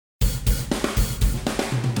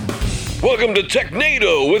Welcome to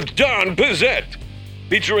Technado with Don Pizzette,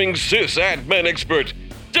 featuring sysadmin expert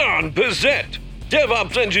Don Pizzette,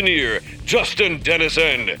 DevOps engineer Justin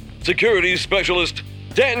Dennison, security specialist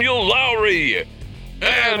Daniel Lowry,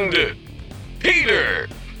 and Peter.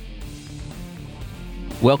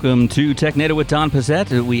 Welcome to Technado with Don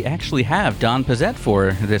Pizzette. We actually have Don Pizzette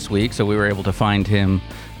for this week, so we were able to find him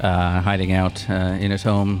hiding out in his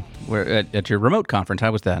home at your remote conference.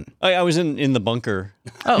 How was that? I was in the bunker.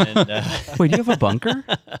 Oh, and, wait, do you have a bunker?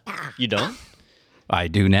 You don't? I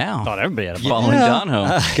do now. Thought everybody had a bunker. Following Don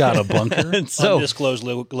home. Got a bunker. So, undisclosed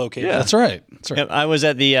location. Yeah, that's right. I was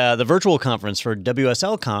at the virtual conference for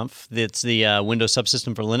WSL Conf. It's the Windows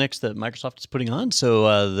subsystem for Linux that Microsoft is putting on.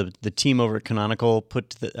 So the team over at Canonical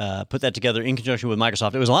put that together in conjunction with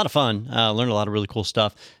Microsoft. It was a lot of fun. Learned a lot of really cool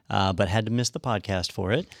stuff, but had to miss the podcast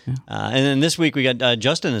for it. Yeah. And then this week we got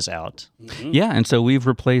Justin is out. Mm-hmm. Yeah, and so we've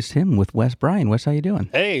replaced him with Wes Bryan. Wes, how you doing?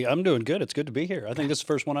 Hey, I'm doing good. It's good to be here. I think this is the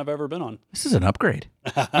first one I've ever been on. This is an upgrade.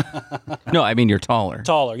 No, I mean you're taller.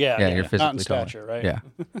 Taller, yeah. You're physically not in taller. stature, right? Yeah.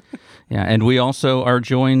 Yeah, and we also are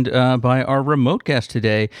joined by our remote guest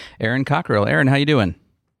today, Aaron Cockrell. Aaron, how you doing?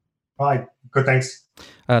 Hi, good, thanks.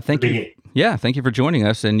 Thank you. Yeah, thank you for joining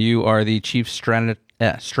us. And you are the Chief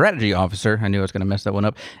Strategy Officer. I knew I was going to mess that one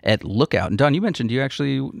up at Lookout. And Don, you mentioned you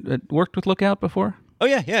actually worked with Lookout before? Oh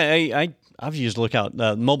yeah. I've used Lookout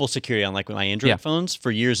mobile security on like my Android phones for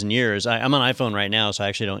years and years. I'm on iPhone right now, so I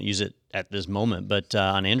actually don't use it at this moment. But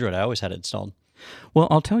on Android, I always had it installed. Well,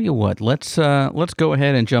 I'll tell you what. Let's go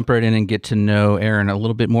ahead and jump right in and get to know Aaron a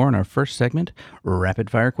little bit more in our first segment, Rapid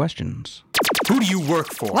Fire Questions. Who do you work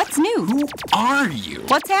for? What's new? Who are you?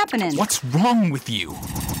 What's happening? What's wrong with you?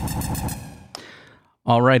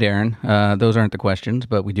 All right, Aaron. Those aren't the questions,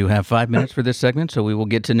 but we do have 5 minutes for this segment, so we will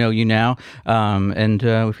get to know you now. And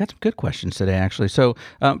we've got some good questions today, actually. So,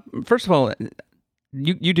 first of all,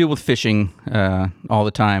 you deal with phishing all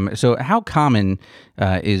the time. So, how common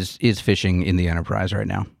is phishing in the enterprise right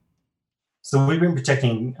now? So we've been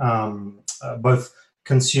protecting both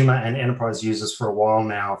consumer and enterprise users for a while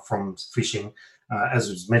now from phishing, as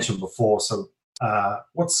was mentioned before. So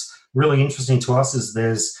what's really interesting to us is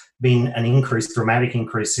there's been an dramatic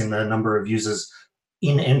increase in the number of users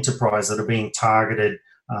in enterprise that are being targeted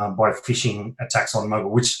by phishing attacks on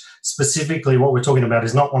mobile, which specifically what we're talking about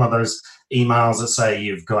is not one of those emails that say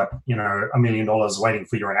you've got, $1 million waiting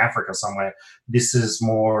for you in Africa somewhere. This is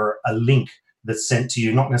more a link that's sent to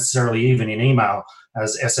you, not necessarily even in email,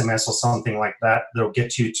 as SMS or something like that. That'll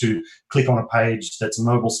get you to click on a page that's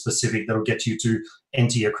mobile specific, that'll get you to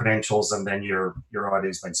enter your credentials, and then your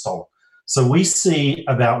ID's been stolen. So we see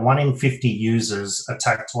about 1 in 50 users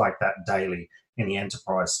attacked like that daily in the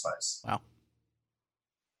enterprise space. Wow.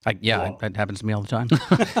 That happens to me all the time.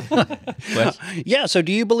 Yeah, so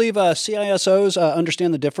do you believe CISOs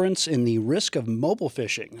understand the difference in the risk of mobile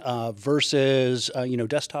phishing versus,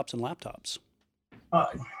 desktops and laptops?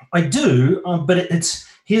 I do, but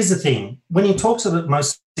here's the thing. When you talk to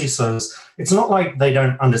most CISOs, it's not like they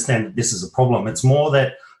don't understand that this is a problem. It's more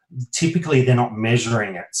that typically they're not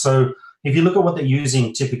measuring it. So if you look at what they're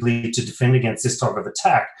using typically to defend against this type of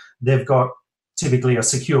attack, they've got typically a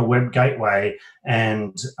secure web gateway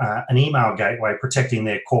and an email gateway protecting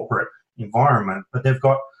their corporate environment, but they've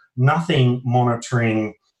got nothing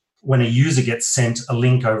monitoring when a user gets sent a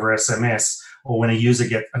link over SMS or when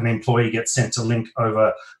an employee gets sent a link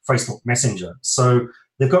over Facebook Messenger. So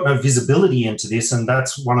they've got no visibility into this, and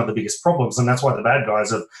that's one of the biggest problems, and that's why the bad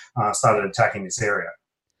guys have started attacking this area.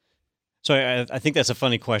 So I think that's a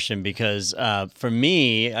funny question because for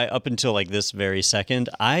me, up until like this very second,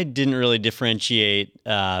 I didn't really differentiate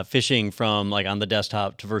phishing from like on the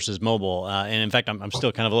desktop versus mobile. And in fact, I'm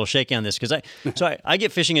still kind of a little shaky on this because I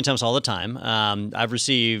get phishing attempts all the time. I've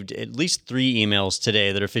received at least 3 emails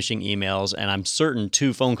today that are phishing emails, and I'm certain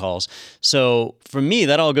 2 phone calls. So for me,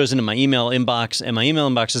 that all goes into my email inbox, and my email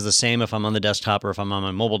inbox is the same if I'm on the desktop or if I'm on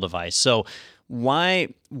my mobile device. So why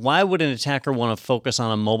would an attacker want to focus on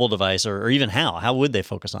a mobile device, or even how would they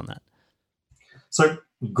focus on that? So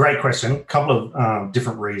great question. A couple of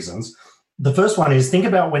different reasons. The first one is, think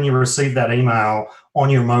about when you receive that email on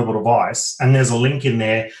your mobile device and there's a link in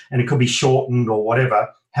there and it could be shortened or whatever.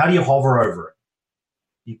 How do you hover over it?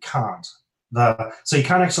 You can't. So you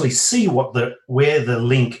can't actually see where the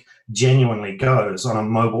link genuinely goes on a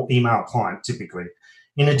mobile email client typically.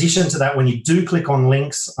 In addition to that, when you do click on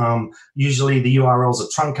links, usually the URLs are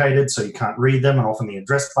truncated so you can't read them, and often the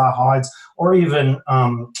address bar hides. Or even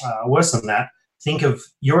worse than that,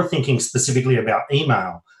 you're thinking specifically about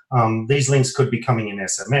email. These links could be coming in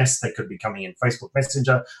SMS, they could be coming in Facebook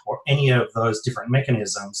Messenger, or any of those different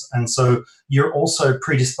mechanisms. And so you're also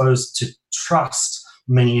predisposed to trust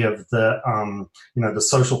many of the the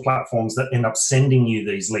social platforms that end up sending you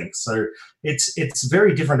these links. So it's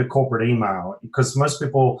very different to corporate email, because most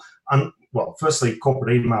people, firstly,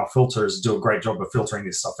 corporate email filters do a great job of filtering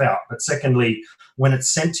this stuff out. But secondly, when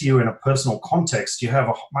it's sent to you in a personal context, you have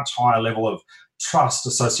a much higher level of trust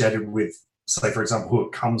associated with, say, for example, who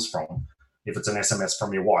it comes from. If it's an SMS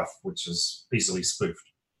from your wife, which is easily spoofed,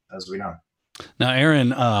 as we know. Now,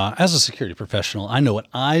 Aaron, as a security professional, I know what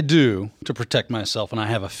I do to protect myself when I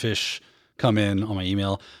have a phish come in on my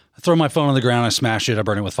email. I throw my phone on the ground, I smash it, I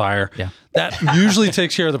burn it with fire. Yeah. That usually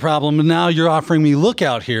takes care of the problem. And now you're offering me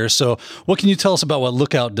Lookout here. So what can you tell us about what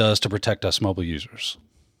Lookout does to protect us mobile users?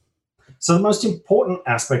 So the most important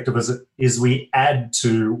aspect of it is we add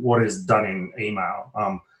to what is done in email.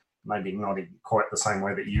 Maybe not in quite the same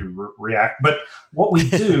way that you react, but what we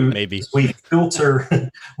do Maybe. is we filter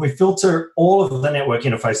all of the network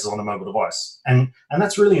interfaces on a mobile device, and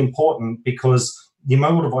that's really important because the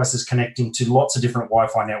mobile device is connecting to lots of different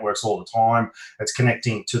Wi-Fi networks all the time. It's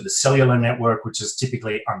connecting to the cellular network, which is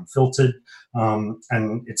typically unfiltered,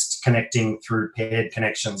 and it's connecting through paired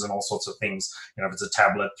connections and all sorts of things. If it's a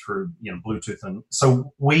tablet, through Bluetooth, and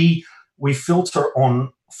so we filter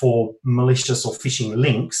on for malicious or phishing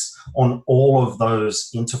links on all of those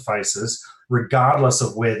interfaces, regardless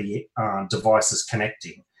of where the device is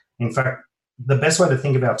connecting. In fact, the best way to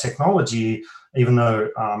think about technology, even though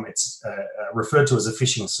it's referred to as a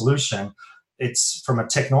phishing solution, it's from a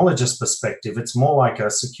technologist perspective, it's more like a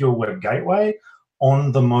secure web gateway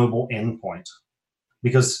on the mobile endpoint.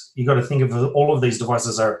 Because you've got to think of all of these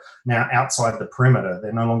devices are now outside the perimeter.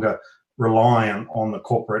 They're no longer reliant on the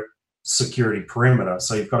corporate security perimeter.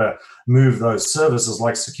 So you've got to move those services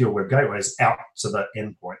like secure web gateways out to the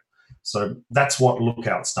endpoint. So that's what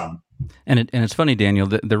Lookout's done. And it's funny, Daniel,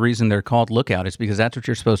 the reason they're called Lookout is because that's what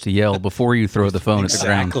you're supposed to yell before you throw the phone at the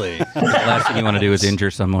ground. Exactly. The last thing you want to do is injure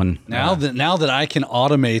someone. Now that I can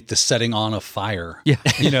automate the setting on of fire, Yeah.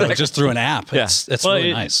 just through an app, it's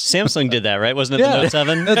really nice. Samsung did that, right? Wasn't it the Note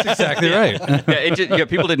 7? That's exactly right.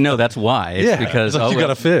 People didn't know that's why. It's because you got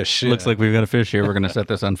a fish. Looks like we've got a fish here. We're going to set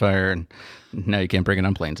this on fire, and now you can't bring it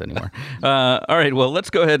on planes anymore. All right, well, let's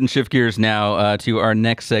go ahead and shift gears now to our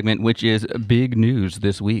next segment, which is big news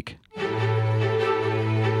this week.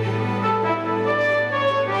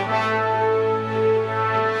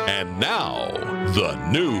 And now, the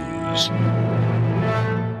news.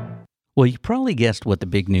 Well, you probably guessed what the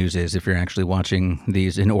big news is if you're actually watching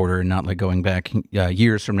these in order and not like going back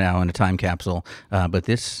years from now in a time capsule. But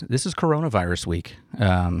this is coronavirus week.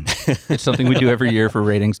 It's something we do every year for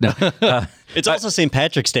ratings. No, It's also St.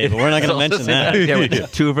 Patrick's Day, but we're not going to mention that. Yeah,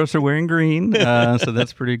 two of us are wearing green, so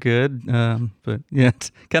that's pretty good. But yeah,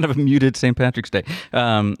 it's kind of a muted St. Patrick's Day.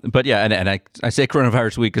 But yeah, and I say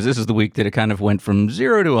coronavirus week because this is the week that it kind of went from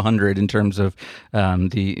 0 to 100 in terms of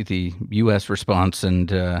the U.S. response,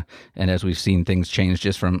 and as we've seen things change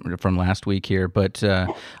just from last week here. But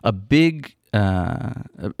a big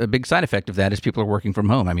side effect of that is people are working from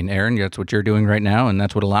home. I mean, Aaron, that's what you're doing right now, and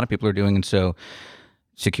that's what a lot of people are doing, and so.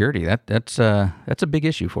 Security, that's a big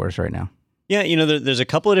issue for us right now. Yeah, there's a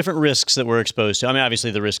couple of different risks that we're exposed to. I mean,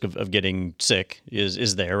 obviously the risk of getting sick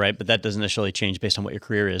is there, right? But that doesn't necessarily change based on what your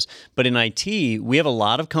career is. But in IT, we have a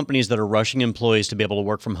lot of companies that are rushing employees to be able to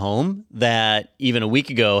work from home that even a week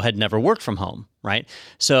ago had never worked from home, right?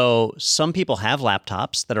 So some people have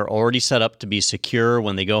laptops that are already set up to be secure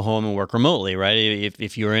when they go home and work remotely, right?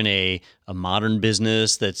 If you're in a modern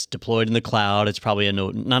business that's deployed in the cloud, it's probably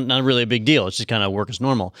not really a big deal. It's just kind of work as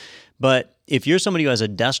normal. But if you're somebody who has a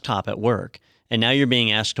desktop at work and now you're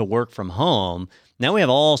being asked to work from home, now we have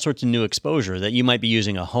all sorts of new exposure that you might be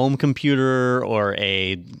using a home computer or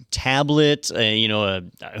a tablet,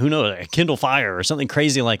 who knows, a Kindle Fire or something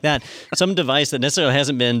crazy like that, some device that necessarily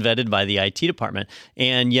hasn't been vetted by the IT department.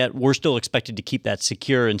 And yet we're still expected to keep that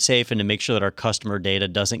secure and safe and to make sure that our customer data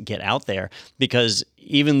doesn't get out there. Because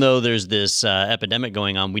even though there's this epidemic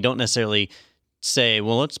going on, we don't necessarily say,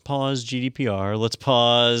 well, let's pause GDPR, let's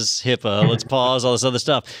pause HIPAA, let's pause all this other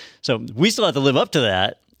stuff. So we still have to live up to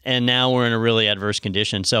that. And now we're in a really adverse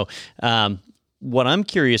condition. So what I'm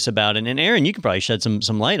curious about, and Aaron, you can probably shed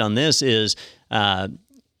some light on this, is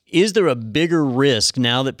there a bigger risk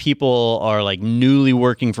now that people are like newly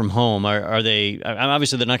working from home? Are they,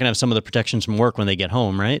 obviously they're not going to have some of the protections from work when they get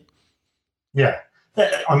home, right? Yeah.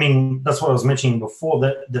 I mean, that's what I was mentioning before,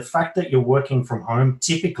 that the fact that you're working from home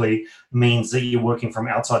typically means that you're working from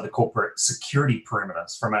outside the corporate security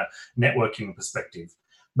perimeters from a networking perspective.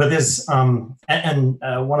 But there's, one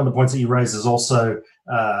of the points that you raised is also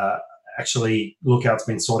actually Lookout's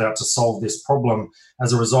been sought out to solve this problem.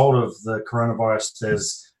 As a result of the coronavirus,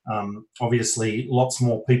 there's Obviously, lots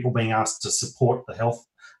more people being asked to support the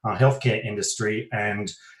healthcare industry,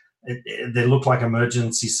 and they look like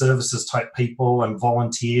emergency services type people and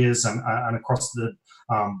volunteers and across the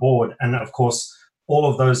board. And of course, all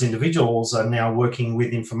of those individuals are now working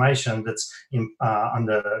with information that's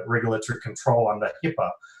under regulatory control under HIPAA.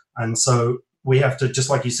 And so we have to, just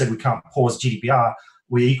like you said, we can't pause GDPR.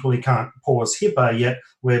 We equally can't pause HIPAA, yet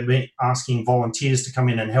we're asking volunteers to come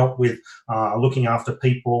in and help with looking after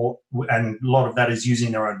people. And a lot of that is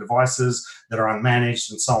using their own devices that are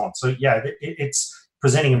unmanaged and so on. So yeah, it's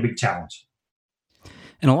presenting a big challenge.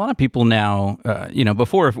 And a lot of people now,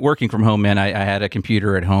 before working from home, man, I had a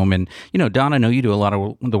computer at home. And, Don, I know you do a lot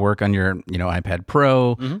of the work on your, iPad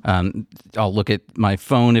Pro. Mm-hmm. I'll look at my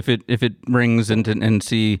phone if it rings and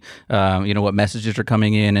see, what messages are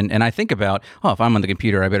coming in. And I think about, if I'm on the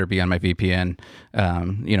computer, I better be on my VPN.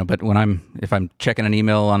 But if I'm checking an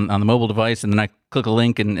email on the mobile device and then I click a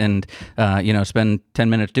link and spend 10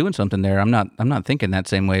 minutes doing something there, I'm not thinking that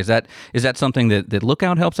same way. Is that something that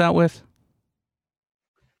Lookout helps out with?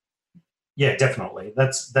 Yeah, definitely.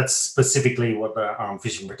 That's specifically what the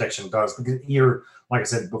phishing protection does. Because you're, like I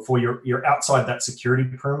said before, you're outside that security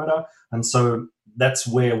perimeter, and so that's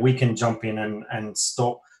where we can jump in and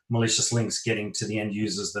stop malicious links getting to the end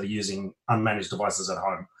users that are using unmanaged devices at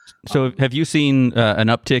home. So, have you seen an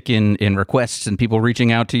uptick in requests and people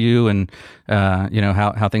reaching out to you, and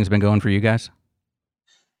how things have been going for you guys?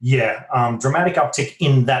 Yeah, dramatic uptick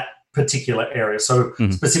in that particular area. So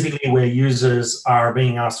specifically where users are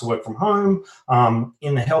being asked to work from home,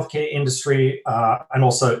 in the healthcare industry, and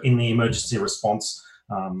also in the emergency response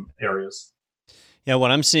areas. Yeah,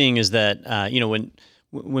 what I'm seeing is that,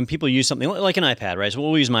 when people use something like an iPad, right? So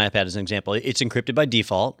we'll use my iPad as an example. It's encrypted by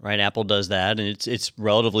default, right? Apple does that, and it's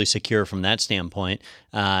relatively secure from that standpoint.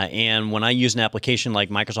 And when I use an application like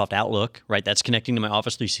Microsoft Outlook, right, that's connecting to my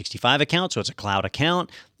Office 365 account, so it's a cloud account.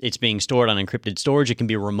 It's being stored on encrypted storage. It can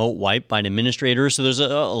be remote wiped by an administrator, so there's a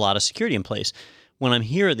lot of security in place. When I'm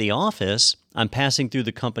here at the office, I'm passing through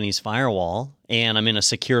the company's firewall, and I'm in a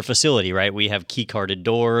secure facility, right? We have key-carded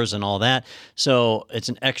doors and all that. So it's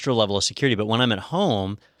an extra level of security. But when I'm at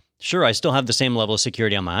home, sure, I still have the same level of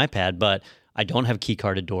security on my iPad, but I don't have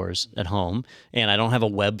key-carded doors at home, and I don't have a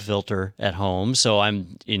web filter at home. So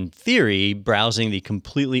I'm, in theory, browsing the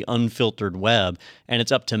completely unfiltered web, and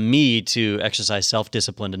it's up to me to exercise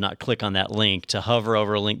self-discipline to not click on that link, to hover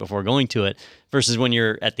over a link before going to it, versus when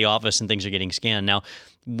you're at the office and things are getting scanned. Now,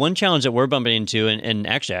 one challenge that we're bumping into, and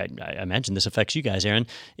actually I imagine this affects you guys, Aaron,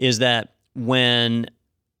 is that when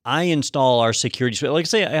I install our security suite, like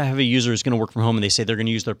say I have a user who's going to work from home and they say they're going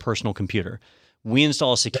to use their personal computer. We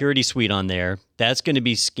install a security suite on there. That's going to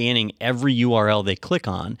be scanning every URL they click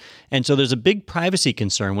on. And so there's a big privacy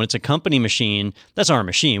concern. When it's a company machine, that's our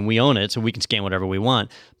machine. We own it, so we can scan whatever we want.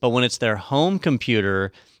 But when it's their home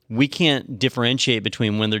computer, we can't differentiate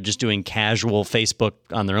between when they're just doing casual Facebook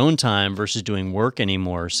on their own time versus doing work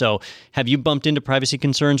anymore. So have you bumped into privacy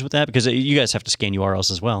concerns with that? Because you guys have to scan URLs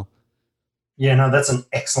as well. Yeah, no, that's an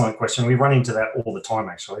excellent question. We run into that all the time,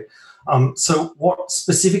 actually. So what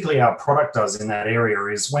specifically our product does in that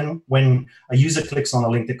area is when a user clicks on a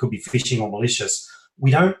link that could be phishing or malicious,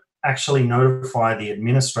 we don't actually notify the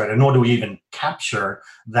administrator, nor do we even capture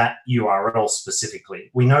that URL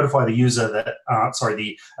specifically. We notify the user that,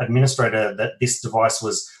 the administrator that this device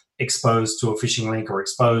was exposed to a phishing link or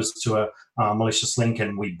exposed to a malicious link,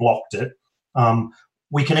 and we blocked it.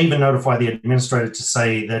 We can even notify the administrator to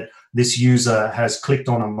say that this user has clicked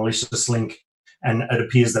on a malicious link and it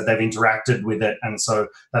appears that they've interacted with it, and so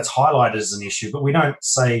that's highlighted as an issue. But we don't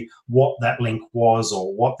say what that link was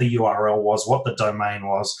or what the URL was, what the domain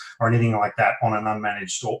was, or anything like that on an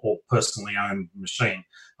unmanaged or personally owned machine,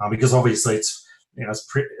 because obviously it's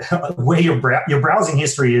where your browsing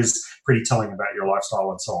history is pretty telling about your lifestyle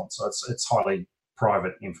and so on. So it's highly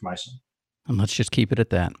private information. And let's just keep it at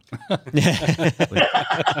that.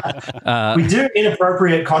 We do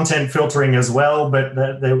inappropriate content filtering as well, but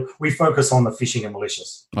we focus on the phishing and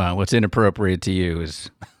malicious. Well, what's inappropriate to you is...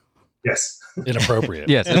 Yes. Inappropriate.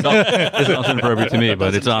 Yes, it's also inappropriate to me,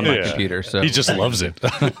 but it's on my computer. So he just loves it.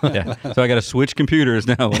 Yeah. So I got to switch computers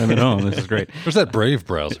now when I'm at home. This is great. Where's that Brave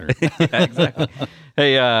browser? Yeah, exactly.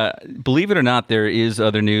 Hey, believe it or not, there is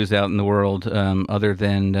other news out in the world other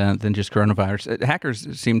than just coronavirus.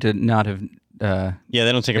 Hackers seem to not have. They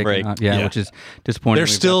don't take a break. Yeah, which is disappointing. They're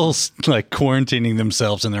still like quarantining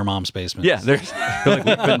themselves in their mom's basement. Yeah, they're like,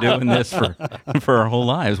 we've been doing this for our whole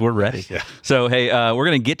lives. We're ready. Yeah. So, hey, we're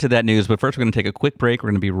going to get to that news, but first we're going to take a quick break.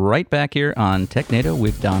 We're going to be right back here on TechNado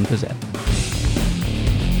with Don Pezet.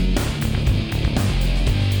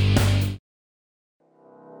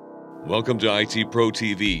 Welcome to IT Pro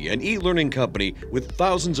TV, an e-learning company with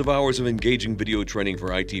thousands of hours of engaging video training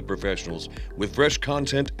for IT professionals with fresh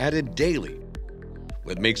content added daily.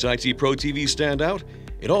 What makes IT Pro TV stand out?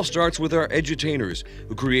 It all starts with our edutainers,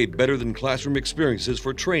 who create better-than-classroom experiences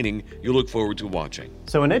for training you look forward to watching.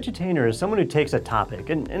 So an edutainer is someone who takes a topic,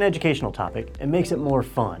 an educational topic, and makes it more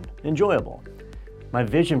fun, enjoyable. My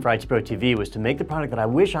vision for IT Pro TV was to make the product that I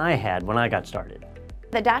wish I had when I got started.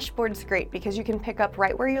 The dashboard's great because you can pick up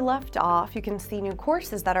right where you left off, you can see new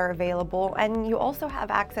courses that are available, and you also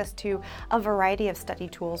have access to a variety of study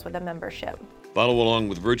tools with a membership. Follow along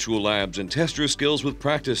with virtual labs and test your skills with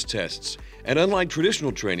practice tests. And unlike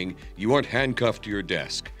traditional training, you aren't handcuffed to your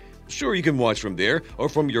desk. Sure, you can watch from there or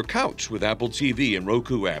from your couch with Apple TV and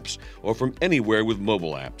Roku apps, or from anywhere with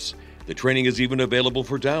mobile apps. The training is even available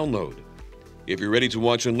for download. If you're ready to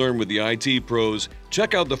watch and learn with the IT pros,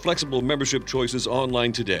 check out the flexible membership choices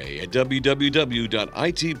online today at www.itpro.tv.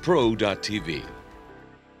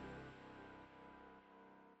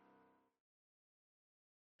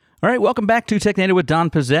 All right, welcome back to Tech Native with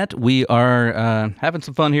Don Pizzette. We are having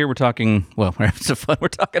some fun here. We're having some fun. We're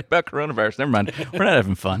talking about coronavirus. Never mind. We're not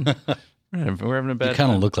having fun. We're having a bad You kind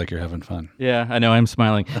time. of look like you're having fun. Yeah, I know. I'm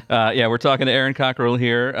smiling. We're talking to Aaron Cockrell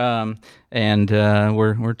here, and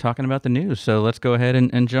we're talking about the news. So let's go ahead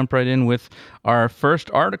and jump right in with our first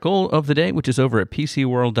article of the day, which is over at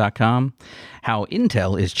PCWorld.com. How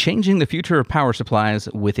Intel is changing the future of power supplies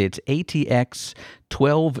with its ATX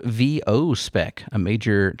 12VO spec. A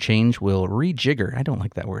major change will rejigger, I don't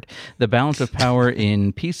like that word, the balance of power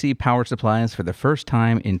in PC power supplies for the first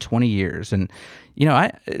time in 20 years. And,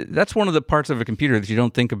 that's one of the parts of a computer that you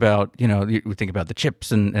don't think about. You think about the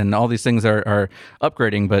chips and all these things are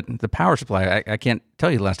upgrading, but the power supply, I can't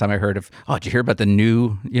tell you the last time I heard of, did you hear about the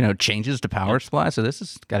new, changes to power supply? So this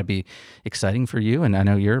has got to be exciting for you. And I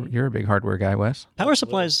know you're a big hardware guy, Wes. Power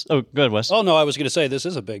supplies. Oh, go ahead, Wes. Oh, no, I was going to say this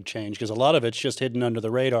is a big change because a lot of it's just hidden under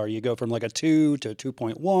the radar. You go from like a 2 to a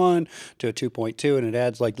 2.1 to a 2.2, and it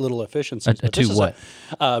adds like little efficiencies. A 2 what?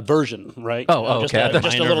 Version, right? Okay.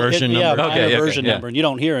 Just a little version number. minor version yeah. number. And you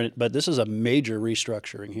don't hear it, but this is a major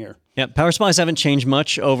restructuring here. Yeah, power supplies haven't changed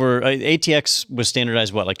much over. ATX was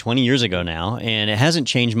standardized like 20 years ago now, and it hasn't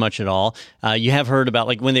changed much at all. You have heard about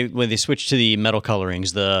like when they switched to the metal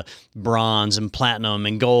colorings, the bronze and platinum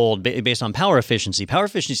and gold, based on power efficiency. Power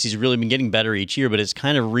efficiency has really been getting better each year, but it's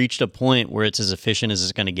kind of reached a point where it's as efficient as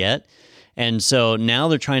it's going to get. And so now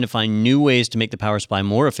they're trying to find new ways to make the power supply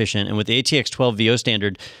more efficient. And with the ATX 12VO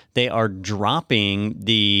standard, they are dropping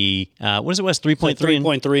the, what is it, Wes, 3.3?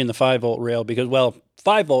 3.3 in the 5-volt rail because,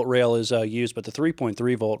 5-volt rail is used, but the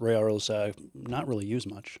 3.3-volt rail is not really used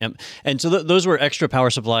much. Yep. And so those were extra power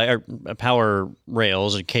supply or power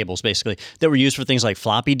rails or cables, basically, that were used for things like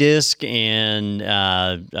floppy disk and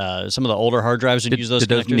some of the older hard drives would use those. Did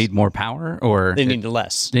those need more power, or they needed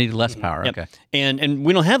less? They needed less power. Yep. Okay. And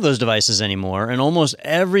we don't have those devices anymore, and almost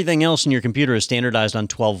everything else in your computer is standardized on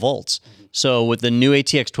 12 volts. So with the new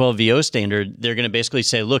ATX 12VO standard, they're going to basically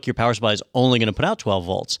say, look, your power supply is only going to put out 12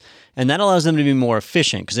 volts. And that allows them to be more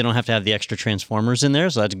efficient because they don't have to have the extra transformers in there,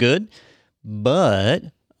 so that's good. But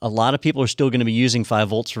a lot of people are still going to be using 5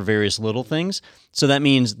 volts for various little things. So that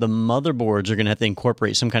means the motherboards are going to have to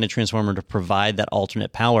incorporate some kind of transformer to provide that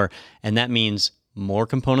alternate power. And that means more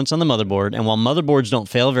components on the motherboard. And while motherboards don't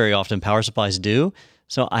fail very often, power supplies do.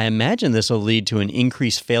 So I imagine this will lead to an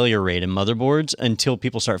increased failure rate in motherboards until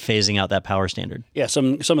people start phasing out that power standard. Yeah,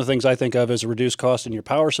 some of the things I think of is a reduced cost in your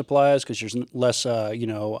power supplies because there's less,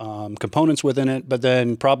 components within it, but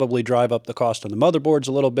then probably drive up the cost on the motherboards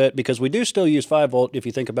a little bit because we do still use 5-volt if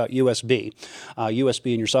you think about USB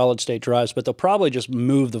in your solid-state drives, but they'll probably just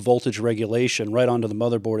move the voltage regulation right onto the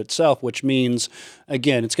motherboard itself, which means,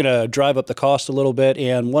 again, it's going to drive up the cost a little bit.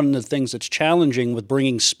 And one of the things that's challenging with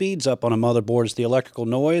bringing speeds up on a motherboard is the electrical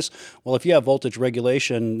noise. Well, if you have voltage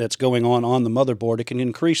regulation that's going on the motherboard, it can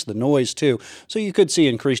increase the noise too. So you could see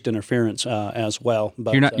increased interference as well.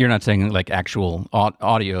 But you're not saying like actual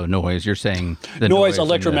audio noise. You're saying the noise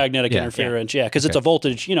electromagnetic interference. Yeah, because okay. It's a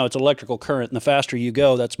voltage. It's electrical current, and the faster you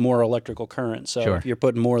go, that's more electrical current. So sure. If you're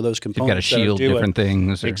putting more of those components, you've got to shield different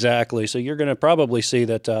things. Exactly. So you're going to probably see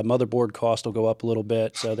that motherboard cost will go up a little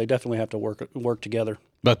bit. So they definitely have to work together.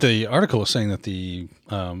 But the article was saying that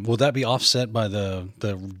will that be offset by the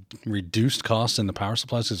reduced cost in the power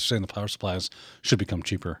supplies? Because they're saying the power supplies should become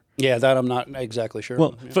cheaper. Yeah, that I'm not exactly sure.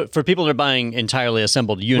 Well, for people that are buying entirely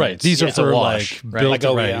assembled units, right? These are for a wash, like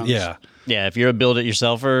built right? Yeah. Yeah, if you're a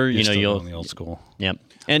build-it-yourselfer, you'll on the old school. Yep.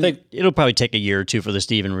 And it'll probably take a year or two for this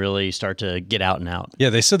to even really start to get out and out.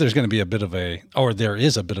 Yeah, they said there's going to be there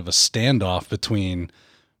is a bit of a standoff between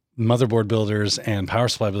motherboard builders and power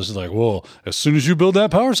supply builders are like, well, as soon as you build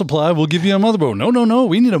that power supply, we'll give you a motherboard. No,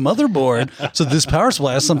 we need a motherboard so this power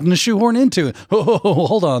supply has something to shoehorn into. Oh,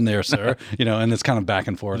 hold on there, sir. And it's kind of back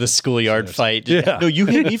and forth. The schoolyard fight. Yeah. No, you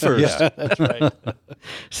hit me first. Yeah. That's right.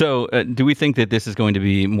 So do we think that this is going to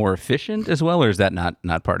be more efficient as well, or is that not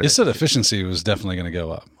part of It it? said efficiency was definitely going to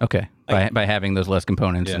go up. Okay, by having those less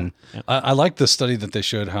components. Yeah. And I like the study that they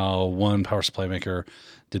showed how one power supply maker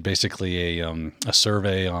did basically a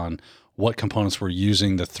survey on what components were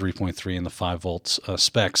using the 3.3 and the 5 volts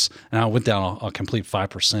specs, and how it went down a complete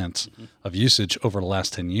 5% of usage over the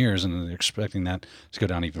last 10 years, and they're expecting that to go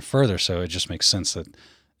down even further. So it just makes sense that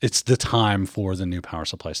it's the time for the new power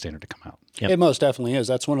supply standard to come out. Yep. It most definitely is.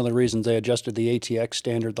 That's one of the reasons they adjusted the ATX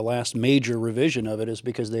standard. The last major revision of it is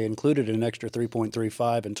because they included an extra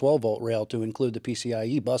 3.35 and 12 volt rail to include the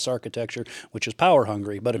PCIe bus architecture, which is power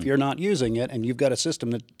hungry. But if you're not using it and you've got a system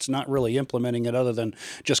that's not really implementing it other than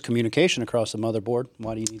just communication across the motherboard,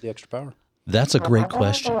 why do you need the extra power? That's a great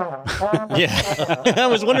question. Yeah. I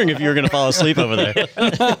was wondering if you were going to fall asleep over there.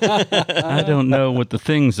 I don't know what the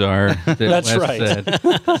things are that That's Wes right.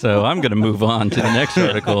 said. So I'm going to move on to the next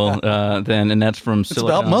article then, and that's from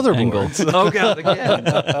Silicon about motherboards. Angle. Oh, God,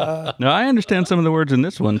 again. No, I understand some of the words in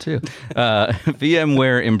this one, too.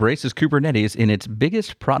 VMware embraces Kubernetes in its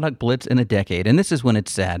biggest product blitz in a decade. And this is when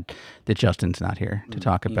it's sad that Justin's not here to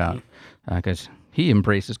talk about, because he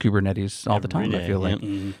embraces Kubernetes all the time, day, I feel like.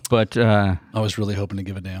 yep. But I was really hoping to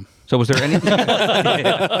give a damn. so was there anything?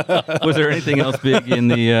 Was there anything else big in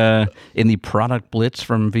the product blitz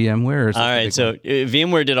from VMware? Or is All this the right, big so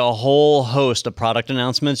one? VMware did a whole host of product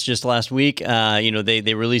announcements just last week.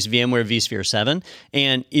 They released VMware vSphere 7,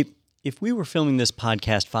 and if we were filming this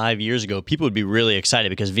podcast 5 years ago, people would be really excited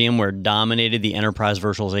because VMware dominated the enterprise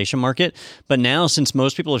virtualization market. But now, since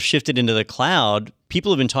most people have shifted into the cloud,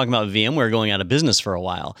 people have been talking about VMware going out of business for a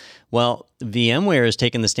while. Well, VMware has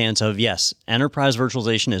taken the stance of, yes, enterprise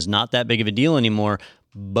virtualization is not that big of a deal anymore,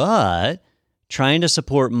 but trying to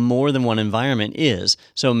support more than one environment is.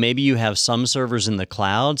 So maybe you have some servers in the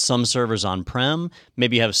cloud, some servers on-prem,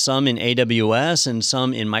 maybe you have some in AWS and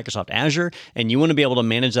some in Microsoft Azure, and you want to be able to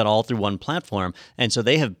manage that all through one platform. And so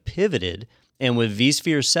they have pivoted, and with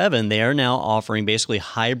vSphere 7, they are now offering basically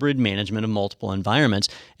hybrid management of multiple environments,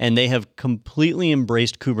 and they have completely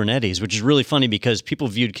embraced Kubernetes, which is really funny because people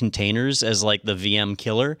viewed containers as like the VM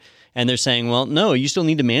killer, and they're saying, well, no, you still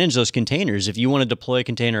need to manage those containers. If you want to deploy a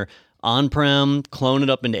container on-prem, clone it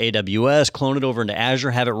up into AWS, clone it over into Azure,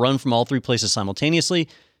 have it run from all three places simultaneously,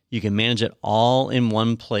 you can manage it all in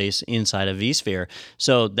one place inside of vSphere.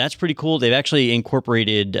 So that's pretty cool. They've actually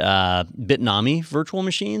incorporated Bitnami virtual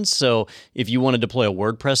machines. So if you want to deploy a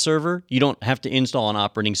WordPress server, you don't have to install an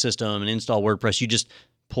operating system and install WordPress. You just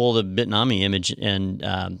pull the Bitnami image and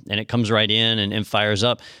it comes right in and fires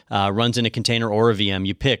up, runs in a container or a VM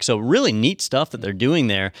you pick. So really neat stuff that they're doing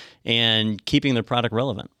there and keeping their product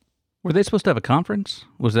relevant. Were they supposed to have a conference?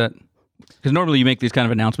 Was that because normally you make these kind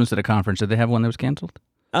of announcements at a conference? Did they have one that was canceled?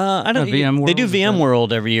 I don't. VMworld, they do is that-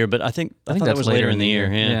 VMworld every year, but I think I think that that's was later in the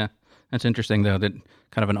year. Yeah, that's interesting though. That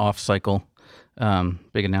kind of an off-cycle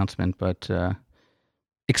big announcement, but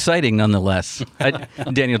exciting nonetheless.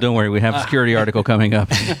 Daniel, don't worry, we have a security article coming up.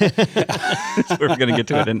 We're going to get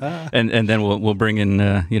to it, and then we'll bring in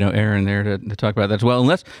Aaron there to talk about that as well.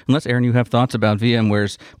 Unless Aaron, you have thoughts about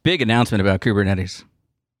VMware's big announcement about Kubernetes.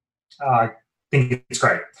 I think it's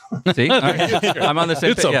great. See, all right. I'm on the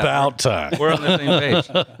same It's page. Yeah, about time. we're on the same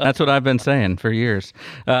page. That's what I've been saying for years.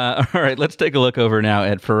 All right, let's take a look over now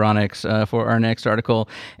at Phoronix for our next article.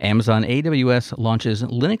 Amazon AWS launches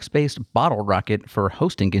Linux-based Bottle Rocket for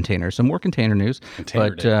hosting containers. Some more container news,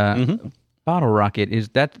 Bottle Rocket is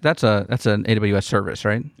that's an AWS service,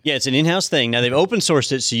 right? Yeah, it's an in-house thing. Now, they've open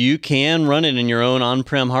sourced it, so you can run it in your own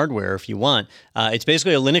on-prem hardware if you want. It's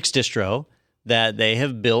basically a Linux distro that they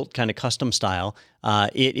have built kind of custom style.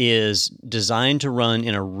 It is designed to run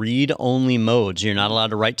in a read-only mode, so you're not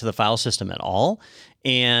allowed to write to the file system at all.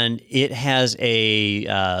 And it has a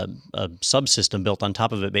subsystem built on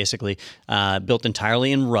top of it, basically, built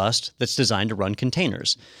entirely in Rust that's designed to run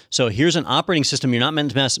containers. So here's an operating system you're not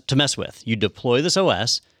meant to mess with. You deploy this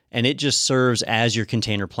OS, and it just serves as your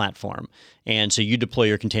container platform. And so you deploy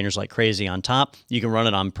your containers like crazy on top. You can run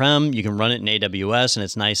it on-prem. You can run it in AWS, and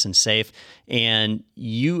it's nice and safe. And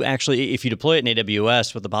you actually, if you deploy it in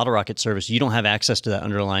AWS with the Bottle Rocket service, you don't have access to that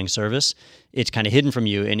underlying service. It's kind of hidden from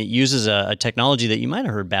you, and it uses a technology that you might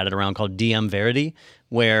have heard batted around called DM Verity,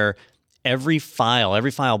 where every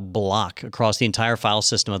file block across the entire file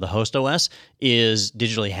system of the host OS is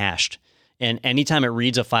digitally hashed. And anytime it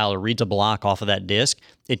reads a file or reads a block off of that disk,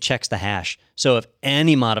 it checks the hash. So if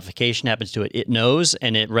any modification happens to it, it knows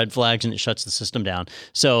and it red flags and it shuts the system down.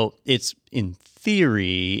 So it's in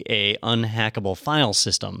theory a unhackable file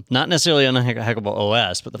system, not necessarily an unhackable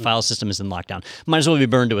OS, but the file system is in lockdown. Might as well be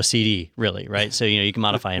burned to a CD, really, right? So you can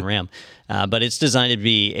modify in RAM, but it's designed to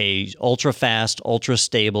be a ultra fast, ultra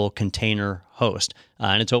stable container host,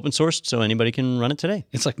 and it's open sourced, so anybody can run it today.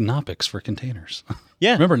 It's like Knoppix for containers.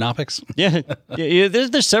 Yeah, remember Knoppix? Yeah.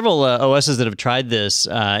 There's several OSs that have tried this,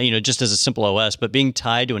 just as a simple OS, but being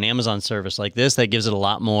tied to an Amazon service like this, that gives it a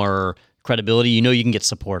lot more credibility. You can get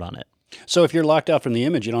support on it. So if you're locked out from the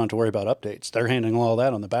image, you don't have to worry about updates. They're handling all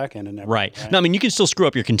that on the back end and everything. Right. No, I mean, you can still screw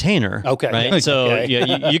up your container. Okay. Right. Yeah. So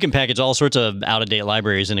Okay. you can package all sorts of out-of-date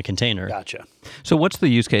libraries in a container. Gotcha. So what's the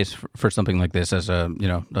use case for something like this as a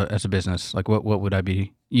business? Like what would I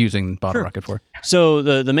be using BottleRocket for? So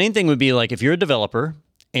the main thing would be like if you're a developer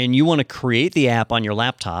and you want to create the app on your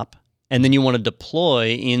laptop and then you want to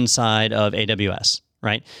deploy inside of AWS.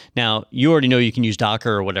 Right? Now, you already know you can use Docker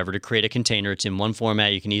or whatever to create a container. It's in one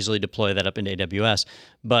format. You can easily deploy that up into AWS.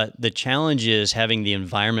 But the challenge is having the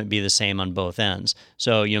environment be the same on both ends.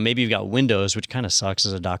 So, maybe you've got Windows, which kind of sucks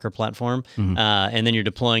as a Docker platform. Mm-hmm. And then you're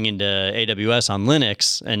deploying into AWS on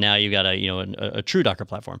Linux, and now you've got a true Docker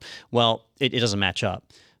platform. Well, it doesn't match up.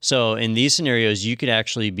 So in these scenarios, you could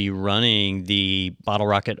actually be running the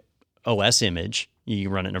BottleRocket OS image. You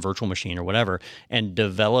can run it in a virtual machine or whatever, and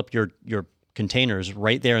develop your containers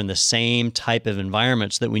right there in the same type of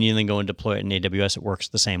environment so that when you then go and deploy it in AWS, it works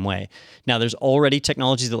the same way. Now, there's already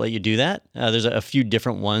technologies that let you do that. There's a few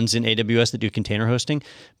different ones in AWS that do container hosting.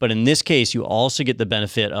 But in this case, you also get the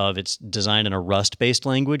benefit of it's designed in a Rust-based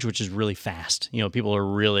language, which is really fast. People are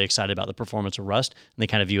really excited about the performance of Rust, and they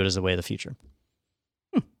kind of view it as the way of the future.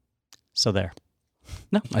 So there.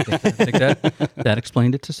 No, I think that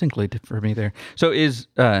explained it succinctly for me there. So is...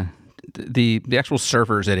 the actual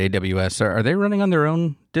servers at AWS, are they running on their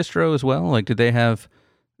own distro as well? Like, did they have,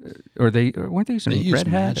 or weren't they using Red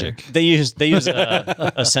Hat? Magic. They use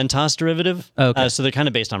a CentOS derivative. Okay. So they're kind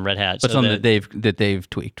of based on Red Hat. But so something that they've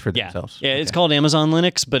tweaked for themselves. Yeah, Okay. It's called Amazon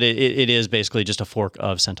Linux, but it is basically just a fork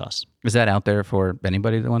of CentOS. Is that out there for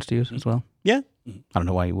anybody that wants to use as well? Yeah. I don't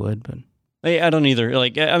know why you would, but... I don't either.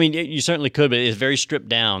 You certainly could, but it's very stripped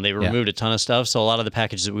down. They removed a ton of stuff, so a lot of the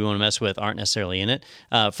packages that we want to mess with aren't necessarily in it.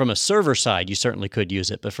 From a server side, you certainly could use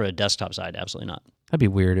it, but for a desktop side, absolutely not. That'd be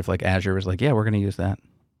weird if Azure was like, yeah, we're going to use that.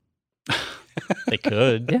 They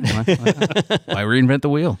could. Yeah. Why reinvent the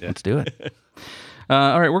wheel? Yeah. Let's do it.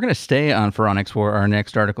 All right, we're going to stay on Phoronix for our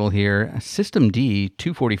next article here. System D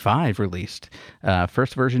 245 released.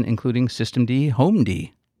 First version including System D Home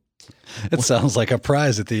D. It sounds like a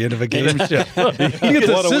prize at the end of a game show. You get What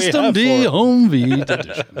the do we System have D for it? Home V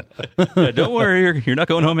edition. Don't worry, you're not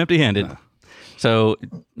going home empty-handed. No. So,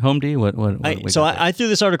 Home D, what I threw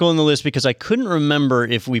this article in the list because I couldn't remember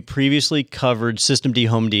if we previously covered System D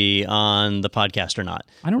Home D on the podcast or not.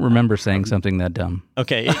 I don't remember saying something that dumb.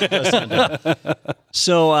 Okay. It does sound dumb.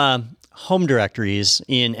 So, home directories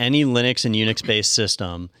in any Linux and Unix-based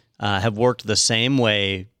system have worked the same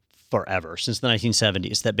way forever, since the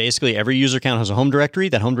 1970s, that basically every user account has a home directory.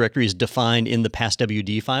 That home directory is defined in the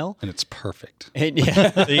passwd file. And it's perfect. And, you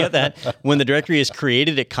got that. When the directory is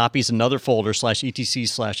created, it copies another folder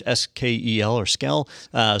 /etc/skel or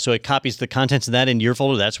skel. So it copies the contents of that into your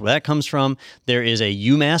folder. That's where that comes from. There is a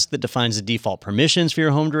umask that defines the default permissions for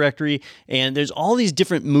your home directory. And there's all these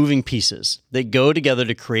different moving pieces that go together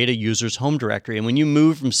to create a user's home directory. And when you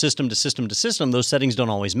move from system to system to system, those settings don't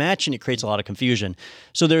always match, and it creates a lot of confusion.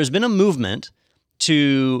 So there's been a movement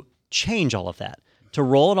to change all of that, to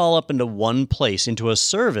roll it all up into one place, into a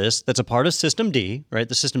service that's a part of System D, right,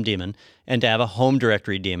 the system daemon, and to have a home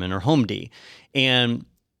directory daemon or Home D. And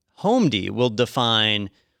Home D will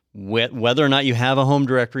define whether or not you have a home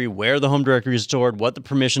directory, where the home directory is stored, what the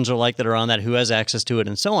permissions are like that are on that, who has access to it,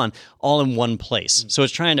 and so on, all in one place. So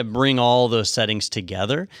it's trying to bring all those settings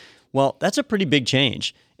together. Well, that's a pretty big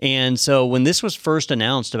change. And so when this was first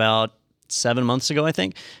announced about 7 months ago, I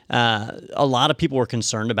think, a lot of people were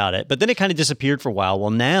concerned about it, but then it kind of disappeared for a while. Well,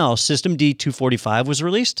 now System D 245 was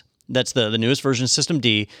released. That's the newest version of System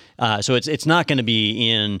D. So it's not going to be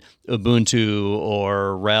in Ubuntu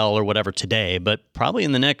or RHEL or whatever today, but probably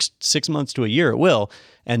in the next 6 months to a year it will.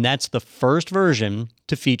 And that's the first version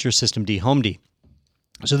to feature System D Home D.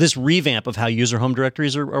 So this revamp of how user home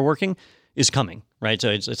directories are working is coming, right? So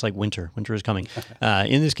it's like winter. Winter is coming.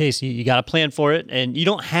 In this case, you got to plan for it, and you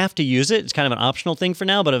don't have to use it. It's kind of an optional thing for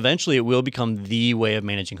now, but eventually it will become the way of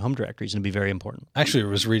managing home directories, and it'll be very important. Actually, I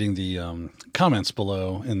was reading the comments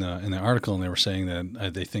below in the article, and they were saying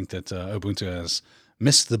that they think that Ubuntu has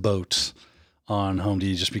missed the boat on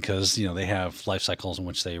HomeD just because, they have life cycles in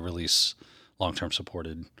which they release long-term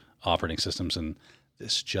supported operating systems, and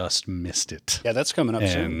this just missed it. Yeah, that's coming up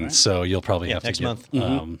soon. And right? so you'll probably have to next get, month. a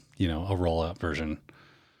rollout version.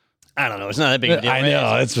 I don't know. It's not that big a deal. I right?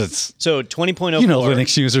 know. It's So 20.04.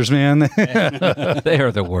 Linux users, man. They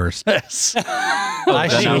are the worst. I That's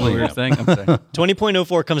not what you were saying. I'm sorry.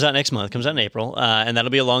 20.04 comes out next month. Comes out in April, and that'll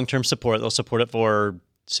be a long-term support. They'll support it for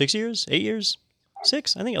 6 years, 8 years,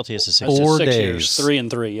 6. I think LTS is 6. It's 4 6 days. years, 3 and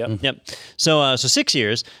 3. Yep. Yep. So 6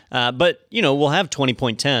 years, but we'll have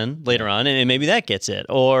 20.10 later on, and maybe that gets it.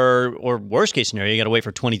 Or worst case scenario, you got to wait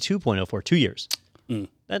for 22.04, 2 years.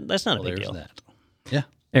 That's not a big deal. That. Yeah.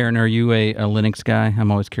 Aaron, are you a Linux guy? I'm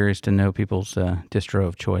always curious to know people's distro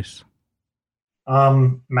of choice.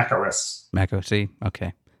 Mac OS. Mac OS.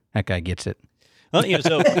 Okay, that guy gets it. Well,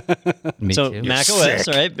 so Me too. Mac OS,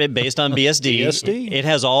 right, based on BSD. BSD. It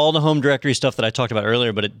has all the home directory stuff that I talked about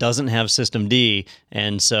earlier, but it doesn't have systemd,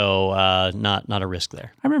 and so not a risk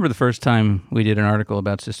there. I remember the first time we did an article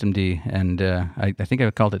about systemd, and I think I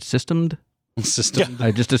called it systemed. System.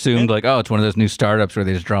 I just assumed it's one of those new startups where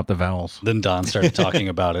they just drop the vowels. Then Don started talking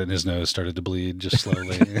about it, and his nose started to bleed just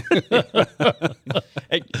slowly.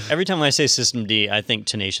 Every time I say systemd, I think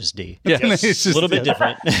Tenacious D. Yeah, It's a little bit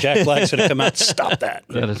different. Jack Black's going to come out. Stop that.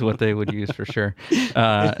 that is what they would use for sure.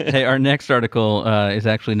 Hey, our next article is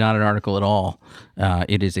actually not an article at all.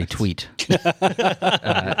 It is a tweet. Is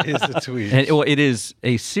the tweet. It is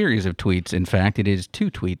a series of tweets. In fact, it is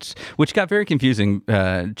 2 tweets, which got very confusing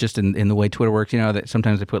just in the way Twitter works. That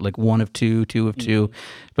sometimes they put like 1 of 2, 2 of 2.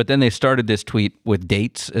 But then they started this tweet with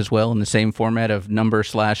dates as well in the same format of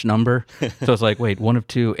number/number. So it's like, wait, 1 of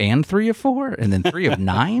 2 and 3 of 4? And then 3 of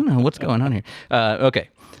 9? What's going on here? Okay.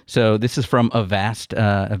 So this is from Avast,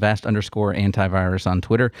 Avast_antivirus on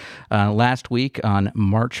Twitter. Last week on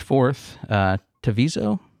March 4th,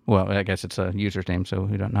 Tavizo, well, I guess it's a user's name, so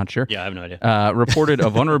we're not sure. Yeah, I have no idea. Reported a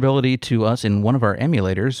vulnerability to us in one of our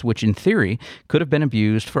emulators, which in theory could have been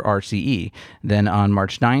abused for RCE. Then on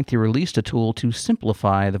March 9th, he released a tool to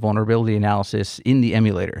simplify the vulnerability analysis in the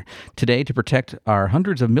emulator. Today, to protect our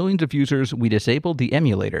hundreds of millions of users, we disabled the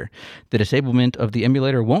emulator. The disablement of the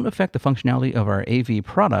emulator won't affect the functionality of our AV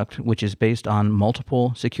product, which is based on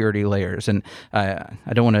multiple security layers. And I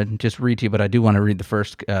don't want to just read to you, but I do want to read the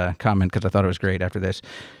first comment because I thought it was great after this.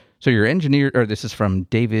 So your engineer, or this is from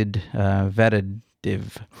David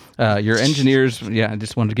Vadidiv. Your engineers, I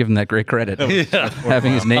just wanted to give him that great credit.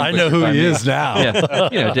 Having his name. I know who he is now.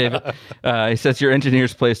 Yeah, David. He says your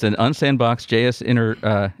engineers placed an unsandboxed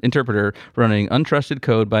JS interpreter running untrusted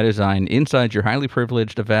code by design inside your highly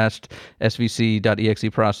privileged Avast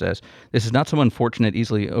svc.exe process. This is not some unfortunate,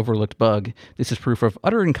 easily overlooked bug. This is proof of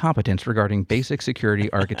utter incompetence regarding basic security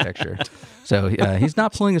architecture. So he's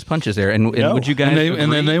not pulling his punches there. And would you guys?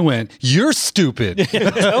 And then they went, "You're stupid."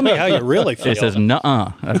 Tell me how you really feel. It says,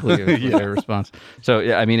 "Nuh-uh." I believe it was their response.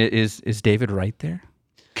 So I mean, is David right there?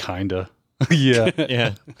 Kinda.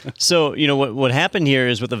 Yeah. So, what happened here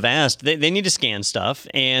is with Avast, they need to scan stuff,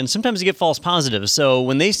 and sometimes they get false positives. So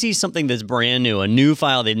when they see something that's brand new, a new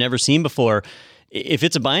file they've never seen before, if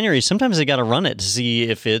it's a binary, sometimes they got to run it to see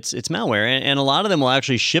if it's malware. And a lot of them will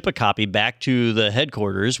actually ship a copy back to the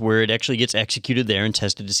headquarters where it actually gets executed there and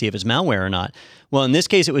tested to see if it's malware or not. Well, in this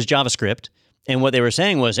case, it was JavaScript. And what they were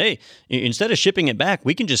saying was, hey, instead of shipping it back,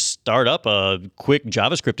 we can just start up a quick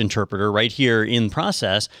JavaScript interpreter right here in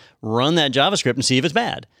process, run that JavaScript and see if it's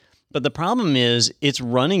bad. But the problem is it's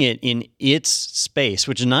running it in its space,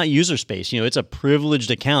 which is not user space. It's a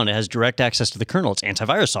privileged account. It has direct access to the kernel. It's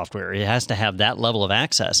antivirus software. It has to have that level of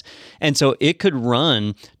access. And so it could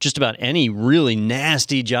run just about any really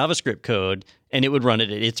nasty JavaScript code, and it would run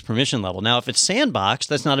it at its permission level. Now, if it's sandboxed,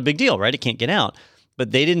 that's not a big deal, right? It can't get out.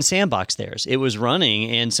 But they didn't sandbox theirs. It was running,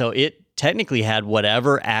 and so it technically had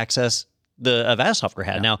whatever access the Avast software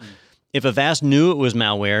had. Now, if Avast knew it was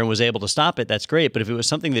malware and was able to stop it, that's great. But if it was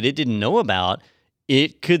something that it didn't know about,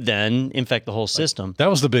 it could then infect the whole system. That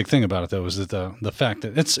was the big thing about it, though, is that the fact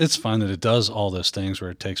that it's fine that it does all those things where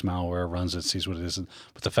it takes malware, runs it, sees what it is,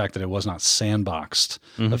 but the fact that it was not sandboxed,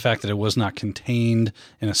 the fact that it was not contained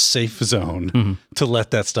in a safe zone to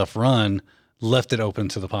let that stuff run, left it open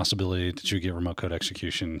to the possibility that you get remote code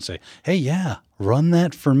execution and say, hey, run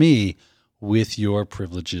that for me with your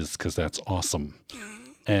privileges because that's awesome.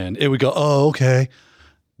 And it would go, oh, okay.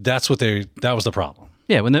 That was the problem.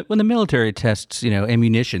 Yeah, when the military tests,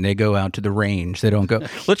 ammunition, they go out to the range. They don't go,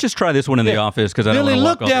 let's just try this one in the office because I don't want to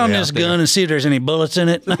walk look down this gun and see if there's any bullets in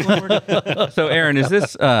it. So, Aaron, is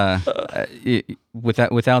this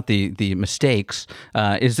without the mistakes?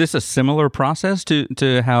 Is this a similar process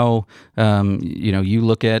to how you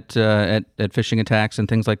look at phishing attacks and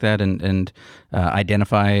things like that, and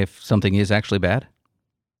identify if something is actually bad?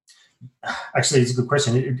 Actually, it's a good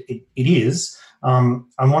question. It is. And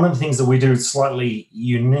one of the things that we do slightly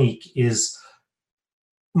unique is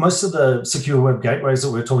most of the secure web gateways that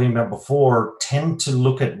we were talking about before tend to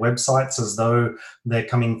look at websites as though they're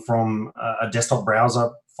coming from a desktop browser,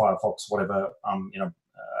 Firefox, whatever,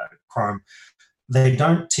 Chrome. They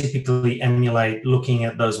don't typically emulate looking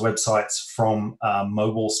at those websites from a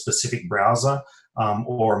mobile-specific browser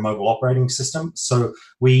or a mobile operating system. So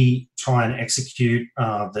we try and execute,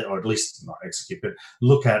 or at least not execute, but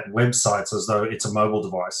look at websites as though it's a mobile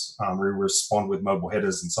device. We respond with mobile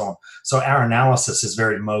headers and so on. So our analysis is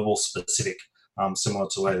very mobile-specific, similar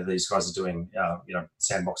to the way that these guys are doing,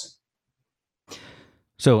 sandboxing.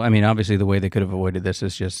 So, I mean, obviously the way they could have avoided this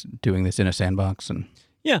is just doing this in a sandbox and...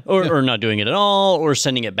 Yeah, or not doing it at all, or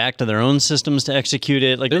sending it back to their own systems to execute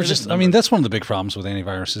it. That's one of the big problems with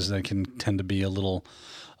antiviruses. They can tend to be a little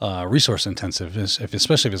resource intensive,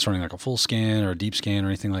 especially if it's running like a full scan or a deep scan or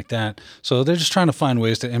anything like that. So they're just trying to find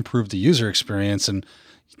ways to improve the user experience, and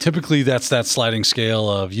typically that's that sliding scale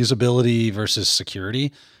of usability versus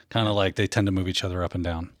security. Kind of like they tend to move each other up and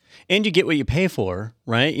down. And you get what you pay for,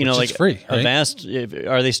 right? It's free. Right?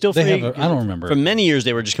 Are they still free? I don't remember. For many years,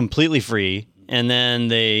 they were just completely free. And then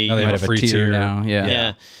they have a free tier now.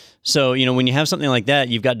 Yeah. So, when you have something like that,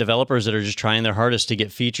 you've got developers that are just trying their hardest to get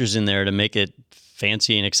features in there to make it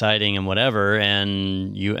fancy and exciting and whatever.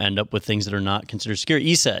 And you end up with things that are not considered secure.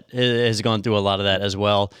 ESET has gone through a lot of that as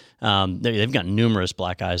well. They've got numerous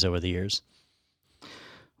black eyes over the years.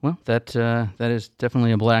 Well, that is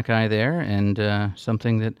definitely a black eye there, and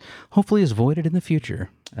something that hopefully is avoided in the future.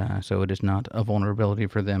 So it is not a vulnerability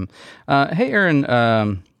for them. Hey,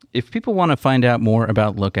 Aaron, if people want to find out more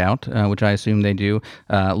about Lookout, which I assume they do,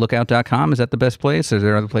 lookout.com, is that the best place? Are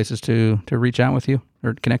there other places to reach out with you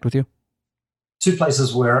or connect with you? Two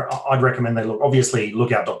places where I'd recommend they look, obviously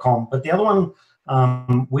lookout.com, but the other one,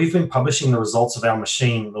 we've been publishing the results of our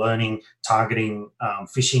machine learning targeting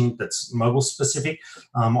phishing that's mobile specific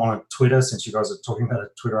on Twitter, since you guys are talking about a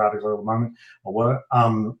Twitter article at the moment,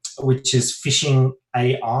 which is Phishing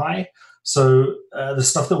AI. So the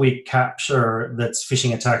stuff that we capture that's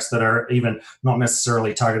phishing attacks that are even not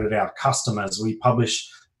necessarily targeted at our customers, we publish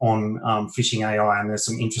on Phishing AI, and there's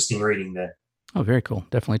some interesting reading there. Oh, very cool.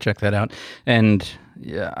 Definitely check that out. And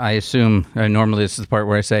yeah, I assume normally this is the part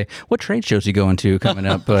where I say, what trade shows are you going to coming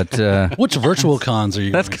up? But which virtual cons are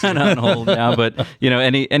you That's kind of on hold now. But,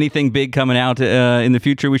 anything big coming out in the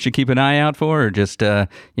future we should keep an eye out for, or just, kind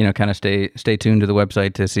of stay tuned to the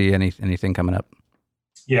website to see anything coming up?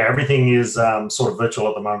 Yeah, everything is sort of virtual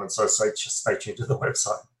at the moment, so stay tuned to the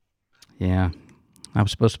website. Yeah. I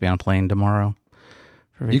was supposed to be on a plane tomorrow.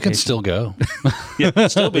 You can still go.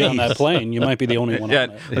 Still be on that plane. You might be the only one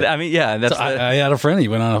on it. I mean, yeah. That's I had a friend. He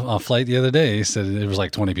went on a flight the other day. He said there was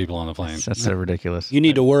like 20 people on the plane. That's so ridiculous. You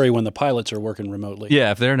need to worry when the pilots are working remotely.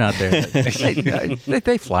 Yeah, if they're not there.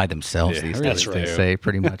 they fly themselves these days, they say,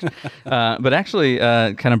 pretty much. But actually,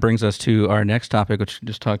 kind of brings us to our next topic, which we'll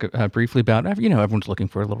just talk briefly about. Everyone's looking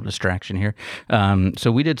for a little distraction here.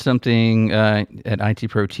 So we did something at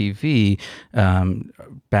IT Pro TV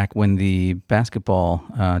back when the basketball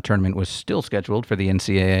tournament was still scheduled for the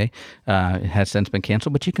NCAA. It has since been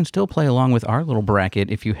canceled, but you can still play along with our little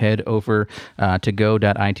bracket if you head over to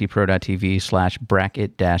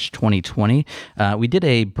go.itpro.tv/bracket-2020. We did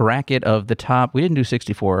a bracket of the top. We didn't do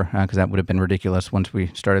 64 because that would have been ridiculous once we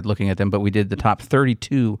started looking at them, but we did the top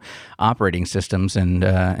 32 operating systems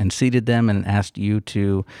and seeded them and asked you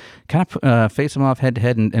to kind of face them off head to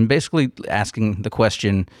head and basically asking the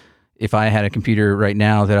question, if I had a computer right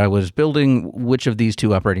now that I was building, which of these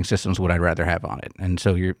two operating systems would I rather have on it? And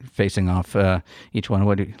so you're facing off each one.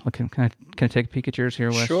 Can I take a peek at yours here,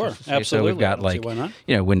 Wes? Sure, absolutely. So we've got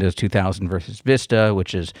Windows 2000 versus Vista,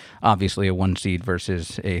 which is obviously a 1 seed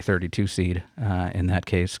versus a 32 seed in that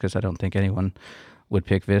case, because I don't think anyone would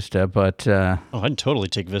pick Vista. But I'd totally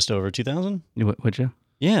take Vista over 2000. Would you?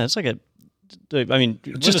 Yeah, it's like I mean,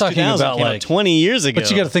 just talking 2000 about came out like 20 years ago. But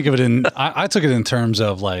you got to think of it in. I took it in terms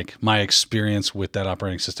of like my experience with that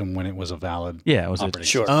operating system when it was a valid. Yeah, it was operating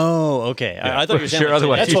Sure. Oh, okay. I thought you were saying Sure,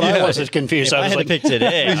 otherwise- That's what I Yeah. was confused. If I was had like, to pick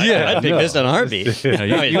today, I'd pick this in a heartbeat. No,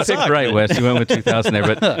 you picked right, Wes. You went with 2000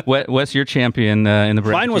 there. But Wes, your champion in the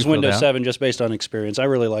bracket. mine was you filled Windows out. 7 just based on experience. I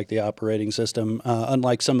really like the operating system.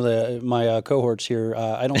 Unlike some of my cohorts here,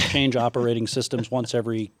 I don't change operating systems once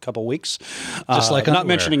every couple weeks. Just like not underwear,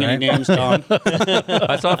 mentioning right? any names, Don.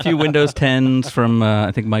 I saw a few Windows 10s from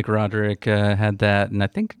I think Mike Roderick had that, and I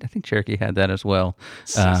think Cherokee had that as well.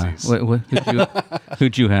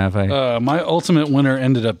 Who'd you have? My ultimate winner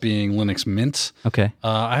ended up being Linux Mint. Okay.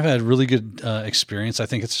 I've had really good experience. I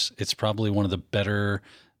think it's probably one of the better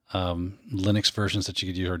Linux versions that you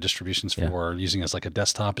could use or distributions for using as like a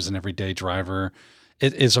desktop as an everyday driver.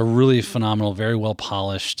 It is a really phenomenal, very well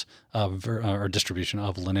polished or distribution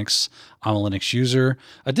of Linux. I'm a Linux user.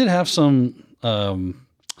 I did have some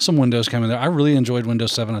Windows come in there. I really enjoyed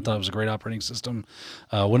Windows 7. I thought it was a great operating system.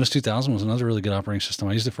 Windows 2000 was another really good operating system.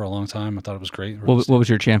 I used it for a long time. I thought it was great. What was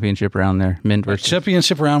your championship round there? Mint versus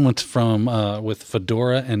Championship round went from with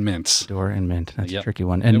Fedora and Mint. Fedora and Mint. That's a tricky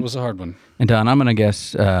one. And it was a hard one. And Don, I'm going to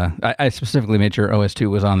guess, I specifically made sure OS2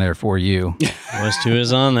 was on there for you. OS2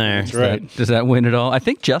 is on there. That's right. Does that win it all? I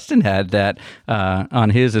think Justin had that on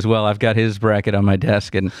his as well. I've got his bracket on my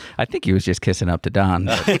desk, and I think he was just kissing up to Don.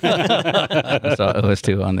 I saw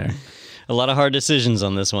OS2 on there. A lot of hard decisions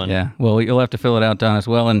on this one. Yeah. Well, you'll have to fill it out, Don, as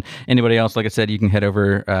well. And anybody else, like I said, you can head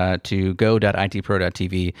over to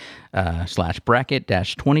go.itpro.tv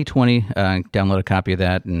 /bracket-2020. Download a copy of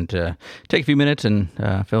that and take a few minutes and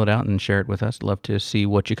fill it out and share it with us. Love to see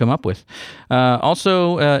what you come up with.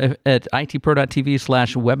 Also, at itpro.tv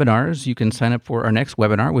 /webinars, you can sign up for our next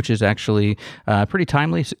webinar, which is actually pretty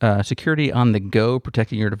timely. Security on the go,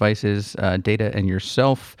 protecting your devices, data, and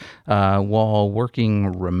yourself while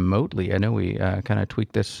working remotely. I know we kind of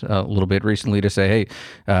tweaked this a little bit recently to say, hey,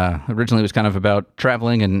 originally it was kind of about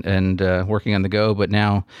traveling and working on the go, but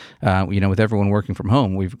now, with everyone working from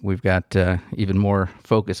home, we've got even more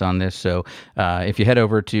focus on this. So if you head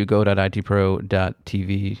over to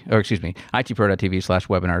go.itpro.tv, or excuse me, itpro.tv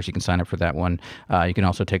 /webinars, you can sign up for that one. You can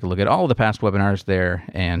also take a look at all of the past webinars there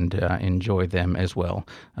and enjoy them as well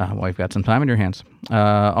while you've got some time in your hands.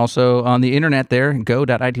 Also on the internet there,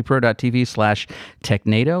 go.itpro.tv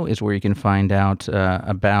 /technado is where you can find out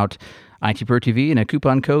about IT Pro TV and a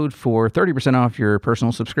coupon code for 30% off your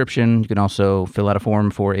personal subscription. You can also fill out a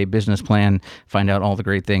form for a business plan, find out all the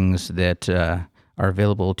great things that are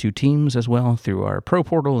available to teams as well through our Pro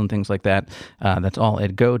Portal and things like that. That's all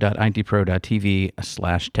at go.itpro.tv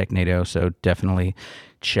 /technado. So definitely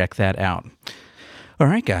check that out. All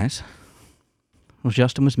right, guys. Well,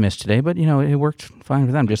 Justin was missed today, but, it worked fine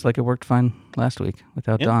for them, just like it worked fine last week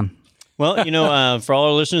without Don. Well, for all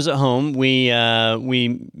our listeners at home, we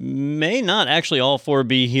may not actually all four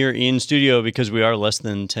be here in studio because we are less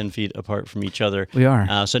than 10 feet apart from each other. We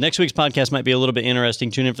are. So next week's podcast might be a little bit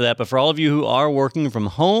interesting. Tune in for that. But for all of you who are working from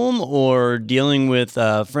home or dealing with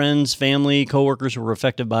friends, family, coworkers who were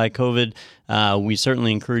affected by COVID, we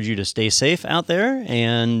certainly encourage you to stay safe out there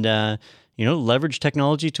and leverage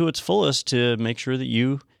technology to its fullest to make sure that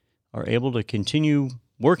you are able to continue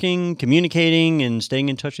working, communicating, and staying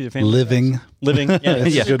in touch with your family. Living. Yeah,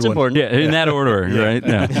 it's important. Yeah, in that order, right?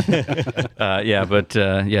 Yeah. But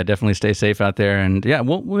definitely stay safe out there. And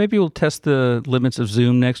maybe we'll test the limits of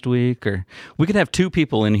Zoom next week, or we could have two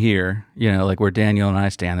people in here, like where Daniel and I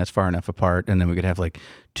stand, that's far enough apart, and then we could have like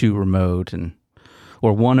two remote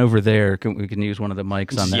or one over there. We can use one of the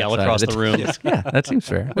mics on that yell side across of the room. Yeah, that seems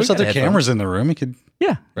fair. There's other cameras in the room. You could.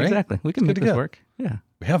 Yeah, right? Exactly. We can make this work. Yeah.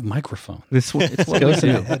 We have microphones. It's what we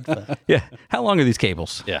do. Yeah. How long are these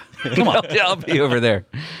cables? Yeah. Come on. I'll be over there.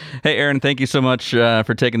 Hey, Aaron, thank you so much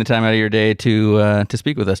for taking the time out of your day to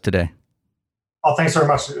speak with us today. Oh, thanks very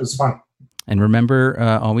much. It was fun. And remember,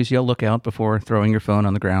 always yell "look out" before throwing your phone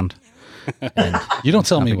on the ground. And you don't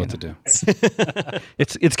tell me what to do.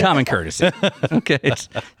 It's common courtesy. Okay, it's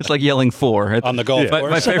like yelling "4" on the golf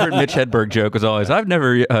course. My favorite Mitch Hedberg joke was always, "I've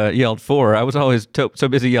never yelled 4. I was always so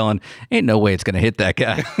busy yelling, ain't no way it's going to hit that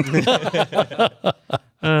guy."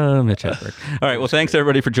 Mitch Hedberg. All right. Well, thanks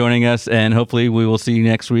everybody for joining us, and hopefully we will see you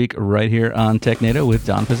next week right here on TechNado with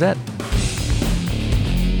Don Pezet.